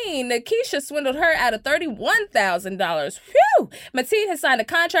Mateen, Nakisha swindled her out of $31,000. Whew! Mateen has signed a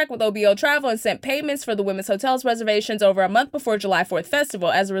contract with OBO Travel and sent payments for the women's hotels reservations over a month before July 4th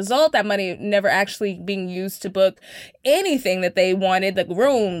festival. As a result, that money never actually being used to book anything that they wanted, the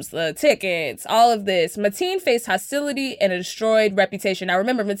rooms, the tickets, all of this. Mateen faced hostility and a destroyed reputation. Now,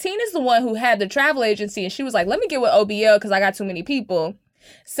 remember, Mateen is the one who had the travel agency, and she was like, let me get with OBL because I got too many people.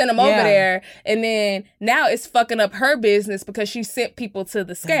 Send them over there, and then now it's fucking up her business because she sent people to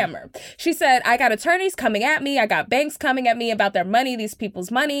the scammer. She said, I got attorneys coming at me, I got banks coming at me about their money, these people's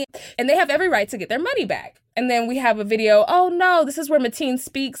money, and they have every right to get their money back. And then we have a video, oh no, this is where Mateen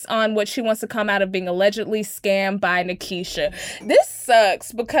speaks on what she wants to come out of being allegedly scammed by Nakisha. This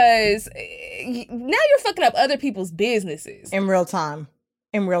sucks because now you're fucking up other people's businesses. In real time.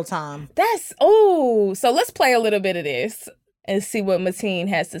 So let's play a little bit of this and see what Mateen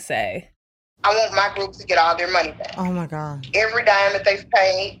has to say. I want my group to get all their money back. Oh my God. Every dime that they've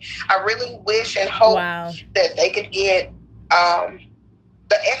paid. I really wish and hope that they could get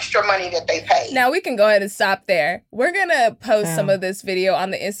the extra money that they paid. Now we can go ahead and stop there. We're going to post some of this video on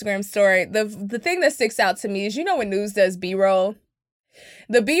the Instagram story. The thing that sticks out to me is, when news does B-roll?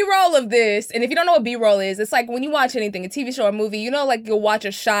 The B-roll of this, and if you don't know what B-roll is, it's like when you watch anything, a TV show or movie, like you'll watch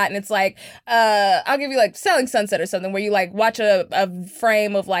a shot and it's like, I'll give you like Selling Sunset or something, where you like watch a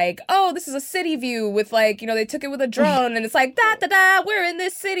frame of like, oh, this is a city view with like, they took it with a drone and it's like, da-da-da, we're in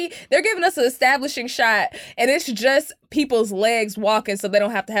this city. They're giving us an establishing shot and it's just people's legs walking so they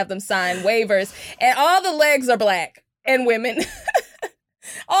don't have to have them sign waivers. And all the legs are black and women.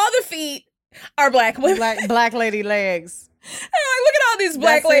 All the feet are black women. Black lady legs. I'm like, look at all these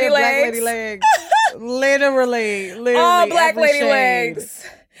black lady legs. Literally. All black lady legs.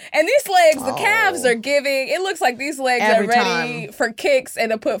 And these legs, the calves are giving. It looks like these legs are ready for kicks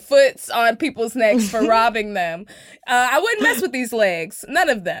and to put foots on people's necks for robbing them. I wouldn't mess with these legs. None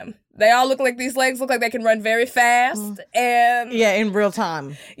of them. They all these legs look like they can run very fast. And in real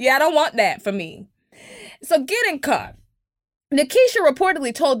time. Yeah, I don't want that for me. So getting caught. Nakisha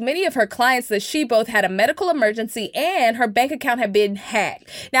reportedly told many of her clients that she both had a medical emergency and her bank account had been hacked.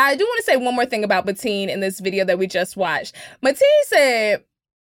 Now, I do want to say one more thing about Mateen in this video that we just watched. Mateen said,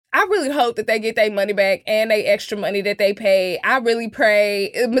 I really hope that they get their money back and they extra money that they pay. I really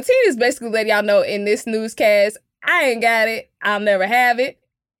pray. Mateen is basically letting y'all know in this newscast, I ain't got it. I'll never have it.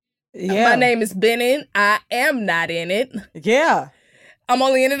 Yeah. My name is Benin. I am not in it. Yeah. I'm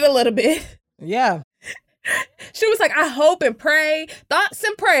only in it a little bit. Yeah. She was like, I hope and pray, thoughts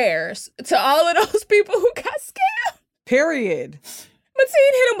and prayers to all of those people who got scammed. Period.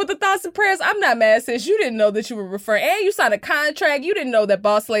 Mateen hit him with the thoughts and prayers. I'm not mad, sis. You didn't know that you were referring. And you signed a contract. You didn't know that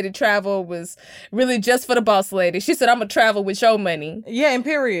Boss Lady Travel was really just for the boss lady. She said, I'm going to travel with your money. Yeah, and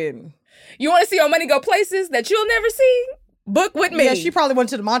period. You want to see your money go places that you'll never see? Book with me. Yeah, she probably went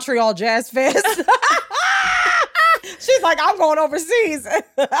to the Montreal Jazz Fest. She's like, I'm going overseas.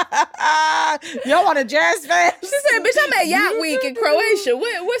 Y'all want a jazz fest? She said, bitch, I'm at Yacht Week in Croatia.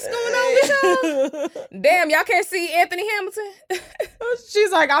 What's going on with y'all? Damn, y'all can't see Anthony Hamilton?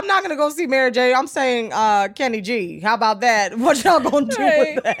 She's like, I'm not going to go see Mary J. I'm saying Kenny G. How about that? What y'all going to do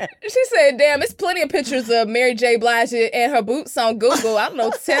with that? She said, damn, it's plenty of pictures of Mary J. Blige and her boots on Google. I don't know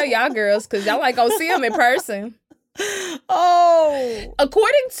what to tell y'all girls because y'all like go see them in person. Oh.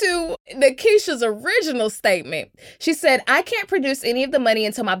 According to Nikisha's original statement, she said, I can't produce any of the money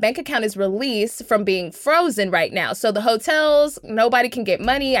until my bank account is released from being frozen right now. So the hotels, nobody can get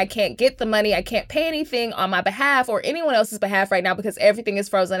money. I can't get the money. I can't pay anything on my behalf or anyone else's behalf right now because everything is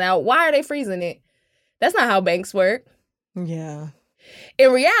frozen out. Why are they freezing it? That's not how banks work. Yeah.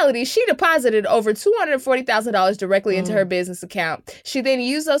 In reality, she deposited over $240,000 directly into her business account. She then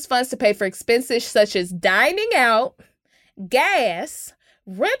used those funds to pay for expenses such as dining out, gas,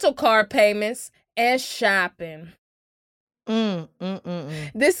 rental car payments, and shopping.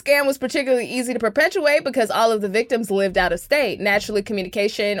 This scam was particularly easy to perpetuate because all of the victims lived out of state. Naturally,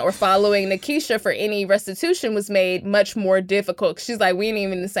 communication or following Nikisha for any restitution was made much more difficult. She's like, we ain't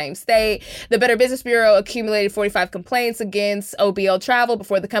even in the same state. The Better Business Bureau accumulated 45 complaints against OBL Travel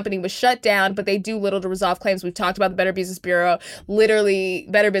before the company was shut down, but they do little to resolve claims. We've talked about the Better Business Bureau. Literally,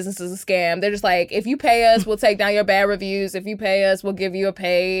 Better Business is a scam. They're just like, if you pay us, we'll take down your bad reviews. If you pay us, we'll give you a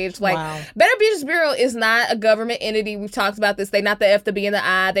page. Like, wow. Better Business Bureau is not a government entity. We've talked about this. They're not the F, the B, and the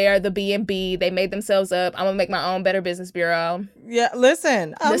I. They are the B and B. They made themselves up. I'm gonna make my own Better Business Bureau. Yeah,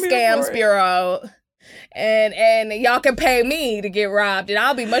 listen. The Scams Bureau. And y'all can pay me to get robbed, and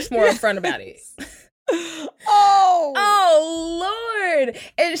I'll be much more upfront about it. Oh Lord.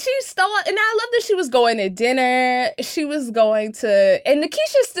 And she stole, and I love that she was going to dinner. She was going to, and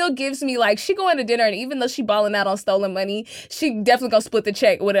Nikisha still gives me like, she going to dinner, and even though she balling out on stolen money, she definitely gonna split the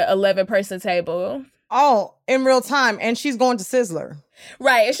check with an 11-person table. Oh, in real time. And she's going to Sizzler.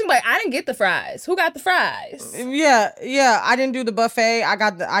 Right. And she's like, I didn't get the fries. Who got the fries? Yeah. I didn't do the buffet. I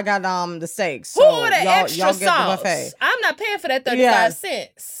got the steaks. So who the extra y'all sauce? Get the buffet. I'm not paying for that 35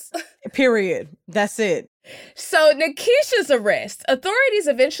 cents. Period. That's it. So Nikisha's arrest. Authorities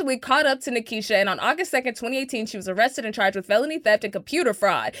eventually caught up to Nikisha, and on August 2nd, 2018, she was arrested and charged with felony theft and computer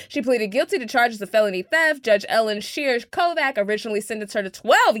fraud. She pleaded guilty to charges of felony theft. Judge Ellen Shears Kovac originally sentenced her to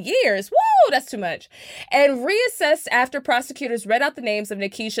 12 years. Woo, that's too much. And reassessed after prosecutors read out the names of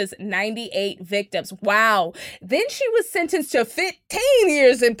Nikisha's 98 victims. Wow. Then she was sentenced to 15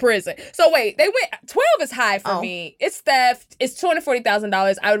 years in prison. So wait, 12 is high for me. It's theft. It's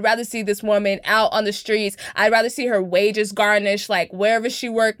 $240,000. I would rather see this woman out on the streets. I'd rather see her wages garnished, like wherever she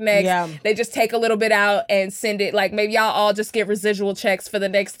worked next. Yeah. They just take a little bit out and send it. Like maybe y'all all just get residual checks for the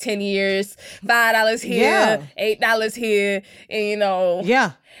next 10 years. $5 here, $8 here. And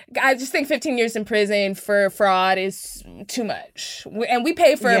Yeah. I just think 15 years in prison for fraud is too much. And we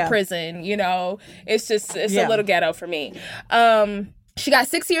pay for a prison, It's a little ghetto for me. She got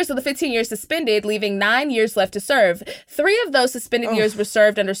 6 years of the 15 years suspended, leaving 9 years left to serve. 3 of those suspended years were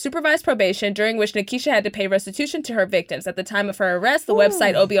served under supervised probation, during which Nikisha had to pay restitution to her victims. At the time of her arrest, the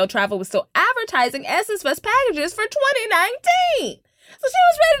website OBL Travel was still advertising Essence Fest packages for 2019. So she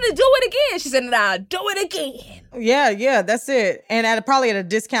was ready to do it again. She said, I'll do it again. Yeah, that's it. And probably at a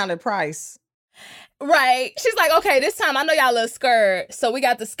discounted price. Right. She's like, okay, this time I know y'all a little scared, so we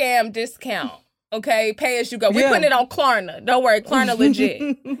got the scam discount. Okay, pay as you go. We're putting it on Klarna. Don't worry, Klarna legit.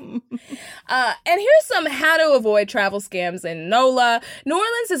 And here's some how to avoid travel scams in NOLA. New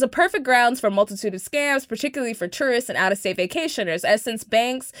Orleans is a perfect grounds for a multitude of scams, particularly for tourists and out-of-state vacationers. Essence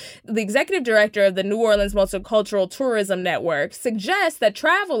Banks, the executive director of the New Orleans Multicultural Tourism Network, suggests that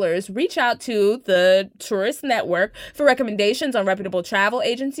travelers reach out to the tourist network for recommendations on reputable travel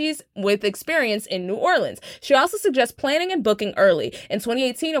agencies with experience in New Orleans. She also suggests planning and booking early. In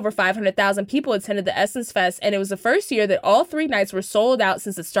 2018, over 500,000 people attended the Essence Fest, and it was the first year that all 3 nights were sold out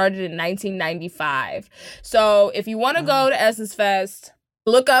since it started in 1995. So if you want to go to Essence Fest,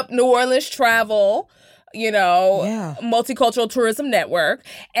 look up New Orleans Travel, Multicultural Tourism Network,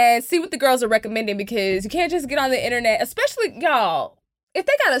 and see what the girls are recommending, because you can't just get on the internet, especially y'all, if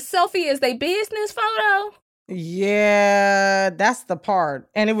they got a selfie as their business photo. Yeah, that's the part.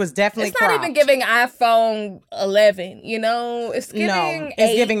 And it was definitely It's not cropped. even giving iPhone 11, It's giving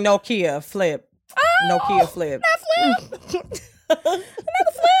it's giving Nokia Flip. Nokia Flip. Not Flip. Another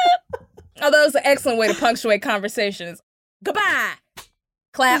Flip. Oh, that was an excellent way to punctuate conversations. Goodbye.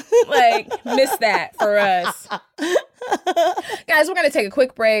 Clap. Miss that for us. Guys, we're going to take a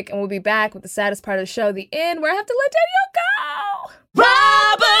quick break, and we'll be back with the saddest part of the show, the end, where I have to let Danielle go.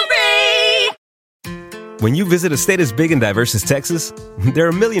 Robbery! When you visit a state as big and diverse as Texas, there are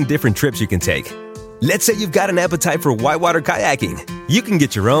a million different trips you can take. Let's say you've got an appetite for whitewater kayaking. You can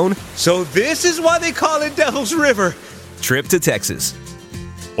get your own, so this is why they call it Devil's River, trip to Texas.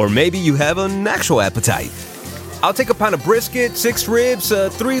 Or maybe you have an actual appetite. I'll take a pound of brisket, 6 ribs,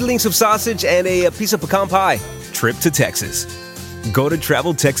 3 links of sausage, and a piece of pecan pie. Trip to Texas. Go to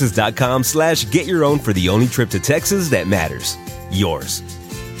TravelTexas.com/get your own for the only trip to Texas that matters. Yours.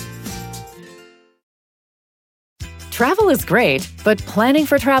 Travel is great, but planning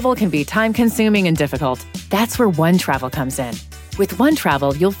for travel can be time-consuming and difficult. That's where OneTravel comes in. With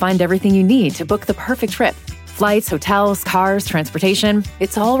OneTravel, you'll find everything you need to book the perfect trip. Flights, hotels, cars, transportation,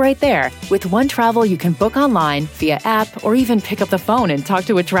 it's all right there. With OneTravel, you can book online, via app, or even pick up the phone and talk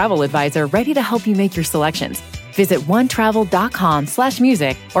to a travel advisor ready to help you make your selections. Visit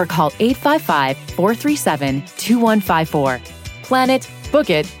onetravel.com/music or call 855-437-2154. Plan it, book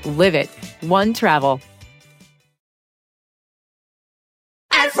it, live it. OneTravel.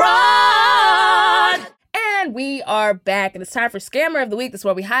 And fraud! And we are back, and it's time for Scammer of the Week. This is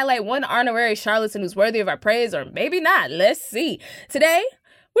where we highlight one honorary charlatan who's worthy of our praise, or maybe not. Let's see. Today,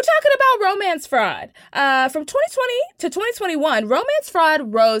 we're talking about romance fraud. From 2020 to 2021, romance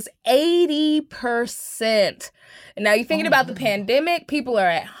fraud rose 80%. Now, you're thinking about the pandemic. People are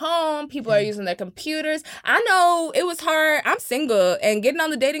at home. People are using their computers. I know it was hard. I'm single, and getting on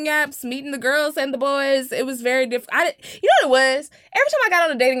the dating apps, meeting the girls and the boys, it was very different. You know what it was? Every time I got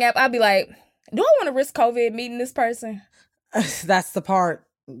on a dating app, I'd be like, do I want to risk COVID meeting this person? That's the part.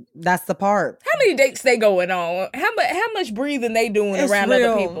 How many dates they going on? How much breathing they doing around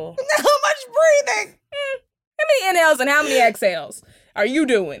real. other people? How much breathing? How many inhales and how many exhales are you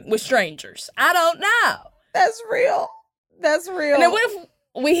doing with strangers? I don't know. That's real. And then what if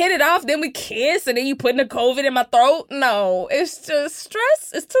we hit it off, then we kiss, and then you putting the COVID in my throat? No, it's just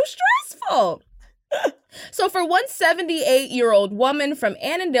stress. It's too stressful. So for one 78-year-old woman from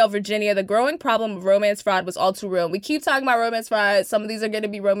Annandale, Virginia, the growing problem of romance fraud was all too real. We keep talking about romance fraud. Some of these are going to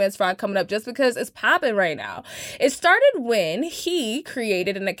be romance fraud coming up just because it's popping right now. It started when he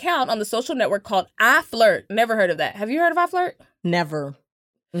created an account on the social network called iFlirt. Never heard of that. Have you heard of iFlirt? Never.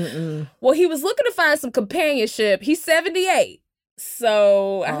 Mm-mm. Well, he was looking to find some companionship. He's 78.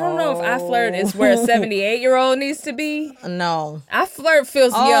 So I don't know if iFlirt is where a 78-year-old needs to be. No. iFlirt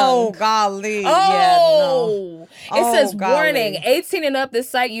feels young. Oh, golly. Oh. Yeah, no. It says, golly. warning, 18 and up, this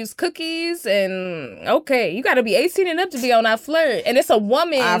site use cookies. And, okay, you got to be 18 and up to be on iFlirt. And it's a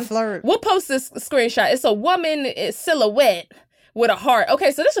woman. iFlirt. We'll post this screenshot. It's a woman silhouette with a heart.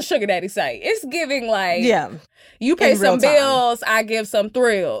 Okay, so this is a sugar daddy site. It's giving you pay some bills, I give some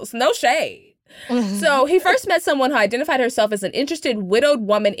thrills. No shade. So he first met someone who identified herself as an interested widowed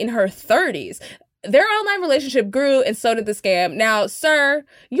woman in her 30s. Their online relationship grew, and so did the scam. Now, sir,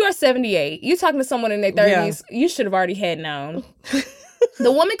 you are 78. You talking to someone in their 30s. Yeah. You should have already had known.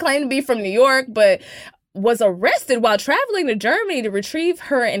 The woman claimed to be from New York, but was arrested while traveling to Germany to retrieve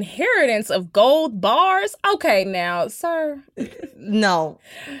her inheritance of gold bars. Okay, now, sir. No.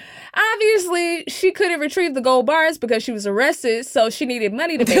 Obviously, she couldn't retrieve the gold bars because she was arrested, so she needed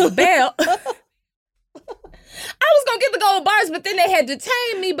money to make bail. I was gonna get the gold bars, but then they had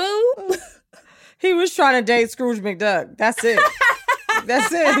detained me, boo. He was trying to date Scrooge McDuck. That's it.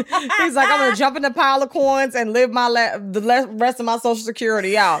 That's it. He's like, I'm gonna jump in the pile of coins and live the rest of my Social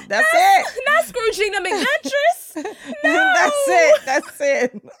Security out. That's it. Not Scroogina McNutress. No. That's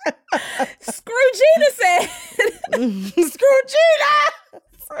it. Scroogina said. Scroogina.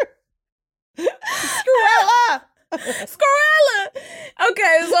 Screwella.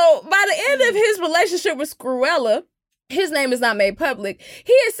 Okay, so by the end of his relationship with Screwella, his name is not made public,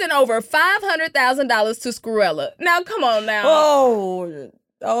 he has sent over $500,000 to Screwella. Now, come on now. Oh.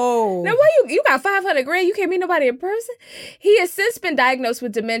 Now, why you got $500,000? You can't meet nobody in person? He has since been diagnosed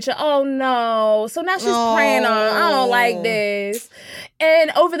with dementia. Oh, no. So now she's praying on, I don't like this.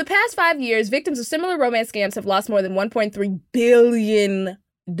 And over the past 5 years, victims of similar romance scams have lost more than $1.3 billion.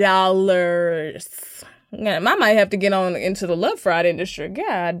 I might have to get on into the love fraud industry.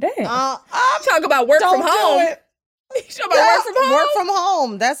 God damn. Talk about work from home. Talk about work from home. Work from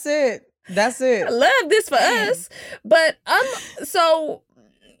home. That's it. I love this for us. But so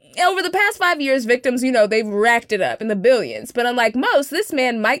over the past 5 years, victims, they've racked it up in the billions. But unlike most, this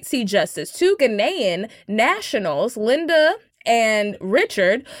man might see justice. Two Ghanaian nationals, Linda and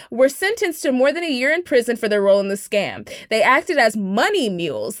Richard were sentenced to more than a year in prison for their role in the scam. They acted as money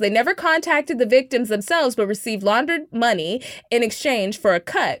mules. They never contacted the victims themselves, but received laundered money in exchange for a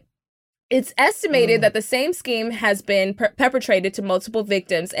cut. It's estimated that the same scheme has been perpetrated to multiple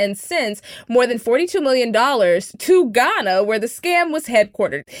victims and sent more than $42 million to Ghana, where the scam was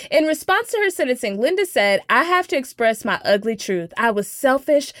headquartered. In response to her sentencing, Linda said, "I have to express my ugly truth. I was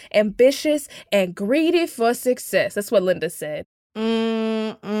selfish, ambitious, and greedy for success." That's what Linda said.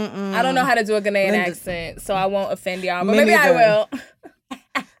 I don't know how to do a Ghanaian accent, so I won't offend y'all, but maybe I will.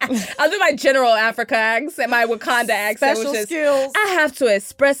 I'll do my general Africa accent, my Wakanda accent. Special which is, skills. I have to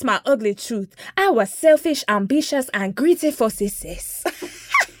express my ugly truth. I was selfish, ambitious, and greedy for success.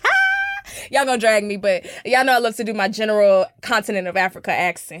 Y'all gonna drag me, but y'all know I love to do my general continent of Africa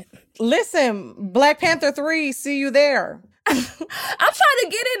accent. Listen, Black Panther 3, see you there. I'm trying to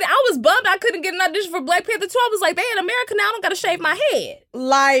get in. I was bummed I couldn't get an audition for Black Panther 2. I was like, they in America now, I don't gotta shave my head.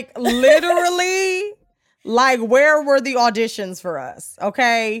 Like, literally... Like, where were the auditions for us?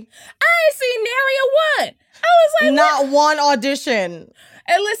 Okay. I ain't seen nary a one. I was like, not one audition.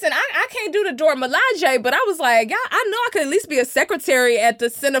 And listen, I can't do the Dora Milaje, but I was like, yeah, I know I could at least be a secretary at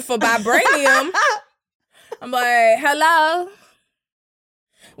the Center for Vibranium. I'm like, hello.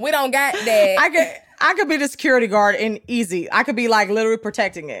 We don't got that. I could be the security guard in easy. I could be like literally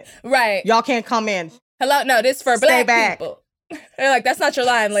protecting it. Right. Y'all can't come in. Hello, no, this for Stay black back. people. They're like, that's not your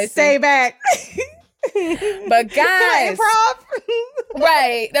line, Lacey. Stay back. But guys, can I improv?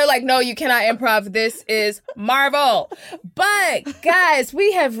 Right, they're like, no, you cannot improv. This is Marvel. But guys,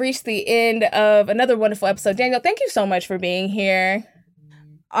 we have reached the end of another wonderful episode. Danielle, thank you so much for being here.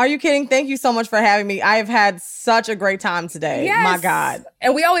 Are you kidding? Thank you so much for having me. I have had such a great time today. Yes. My God.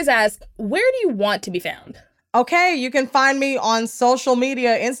 And we always ask, where do you want to be found? Okay, you can find me on social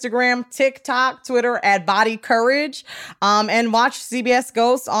media, Instagram, TikTok, Twitter at Body Courage, and watch CBS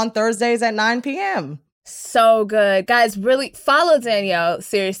Ghosts on Thursdays at 9 p.m. So good. Guys, really follow Danielle.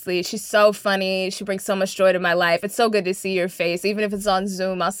 Seriously, she's so funny. She brings so much joy to my life. It's so good to see your face. Even if it's on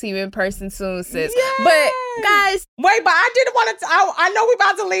Zoom, I'll see you in person soon, sis. Yay! But guys. Wait, but I didn't want to, I know we're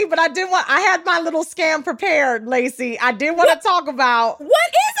about to leave, but I had my little scam prepared, Lacey. I did want to talk about. What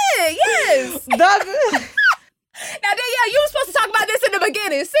is it? Yes. Now, Danielle, you were supposed to talk about this in the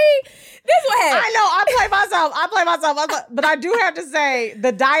beginning. See? This what happened. I know. I play myself. But I do have to say,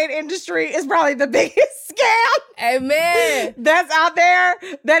 the diet industry is probably the biggest scam. Amen. That's out there.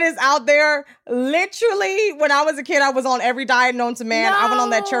 That is out there. Literally, when I was a kid, I was on every diet known to man. No. I went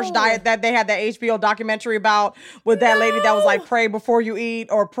on that church diet that they had that HBO documentary about with that lady that was like, pray before you eat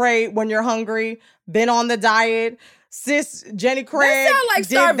or pray when you're hungry. Been on the diet. Sis Jenny Craig. That sound like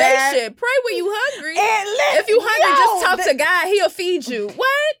starvation. That. Pray when you hungry. If you hungry, just talk to God. He'll feed you.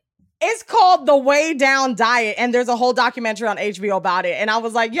 What? It's called The Way Down Diet, and there's a whole documentary on HBO about it. And I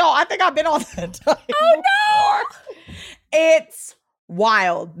was like, yo, I think I've been on that diet. Oh, no. It's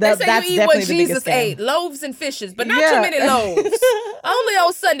wild. They say you eat what Jesus ate, loaves and fishes, but not too many loaves. Only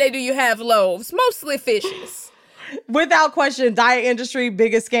on Sunday do you have loaves, mostly fishes. Without question, diet industry,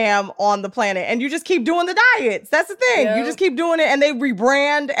 biggest scam on the planet. And you just keep doing the diets. That's the thing. Yep. You just keep doing it and they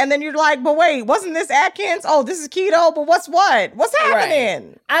rebrand. And then you're like, but wait, wasn't this Atkins? Oh, this is keto, but what's what? What's happening?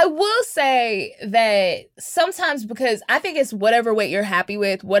 Right. I will say that sometimes, because I think it's whatever weight you're happy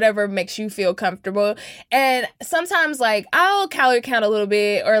with, whatever makes you feel comfortable. And sometimes like I'll calorie count a little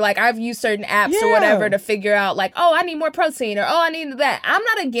bit, or like I've used certain apps or whatever to figure out like, oh, I need more protein, or oh, I need that. I'm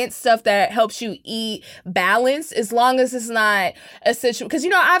not against stuff that helps you eat balanced, as long as it's not a situation. Because, you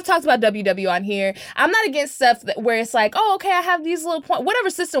know, I've talked about WW on here. I'm not against stuff where it's like, oh, okay, I have these little points. Whatever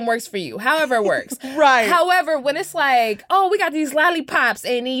system works for you, however it works. Right. However, when it's like, oh, we got these lollipops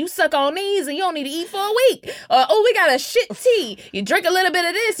and you suck on these and you don't need to eat for a week. Or, oh, we got a shit tea. You drink a little bit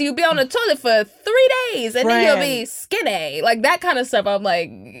of this, you'll be on the toilet for 3 days and then you'll be skinny. Like that kind of stuff. I'm like,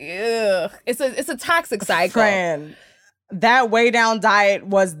 ugh. It's a toxic cycle. Friend. That Way Down diet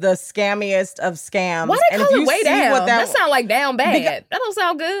was the scammiest of scams. Why they call it Way Down? That sound like down bad. That don't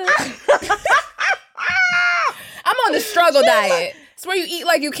sound good. I'm on the struggle diet. It's where you eat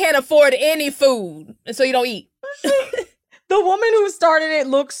like you can't afford any food, and so you don't eat. The woman who started it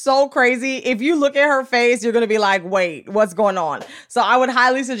looks so crazy. If you look at her face, you're going to be like, wait, what's going on? So I would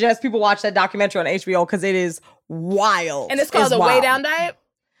highly suggest people watch that documentary on HBO because it is wild. And it's called The Way Down Diet?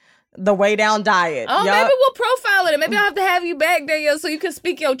 The Way Down Diet. Oh, maybe we'll profile it. And maybe I'll have to have you back, Danielle, so you can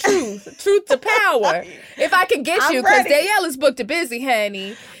speak your truth. Truth to power. If I can get you, because Danielle is booked to busy,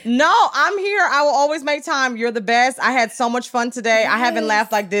 honey. No, I'm here. I will always make time. You're the best. I had so much fun today. Yes. I haven't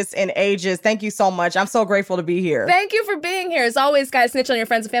laughed like this in ages. Thank you so much. I'm so grateful to be here. Thank you for being here. As always, guys, snitch on your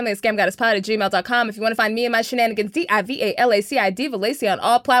friends and family at scamgoddesspod@gmail.com. If you want to find me and my shenanigans, DIVALACI, Diva Lacey on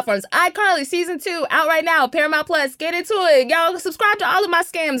all platforms. iCarly Season 2 out right now. Paramount Plus. Get into it. Y'all subscribe to all of my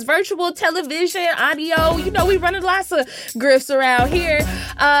scams. Virtual, television, audio. You know, we running lots of grifts around here.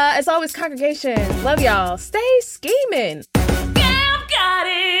 As always, congregation. Love y'all. Stay scheming.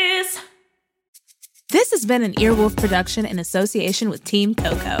 Goddess. This has been an Earwolf production in association with Team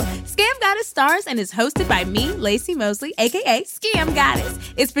Coco. Scam Goddess stars and is hosted by me, Lacey Mosley, a.k.a. Scam Goddess.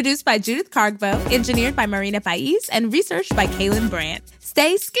 It's produced by Judith Cargbo, engineered by Marina Pais, and researched by Kaylin Brandt.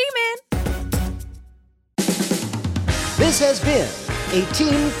 Stay scheming! This has been a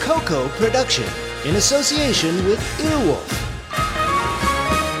Team Coco production in association with Earwolf.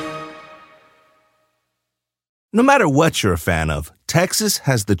 No matter what you're a fan of, Texas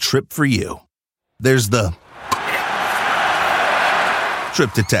has the trip for you. There's the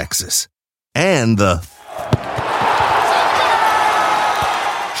trip to Texas and the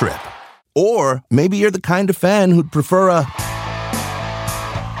trip. Or maybe you're the kind of fan who'd prefer a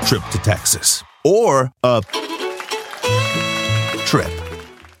trip to Texas or a trip.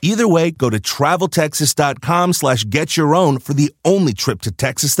 Either way, go to traveltexas.com/get-your-own for the only trip to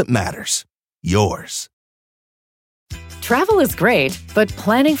Texas that matters. Yours. Travel is great, but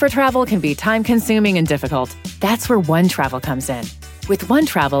planning for travel can be time-consuming and difficult. That's where One Travel comes in. With One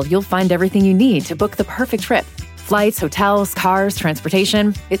Travel, you'll find everything you need to book the perfect trip. Flights, hotels, cars,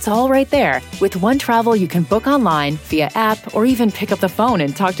 transportation, it's all right there. With One Travel, you can book online, via app, or even pick up the phone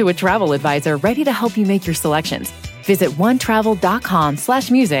and talk to a travel advisor ready to help you make your selections. Visit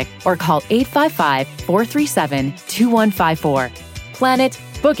onetravel.com/music or call 855-437-2154. Plan it,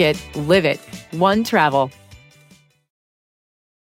 book it, live it. One Travel.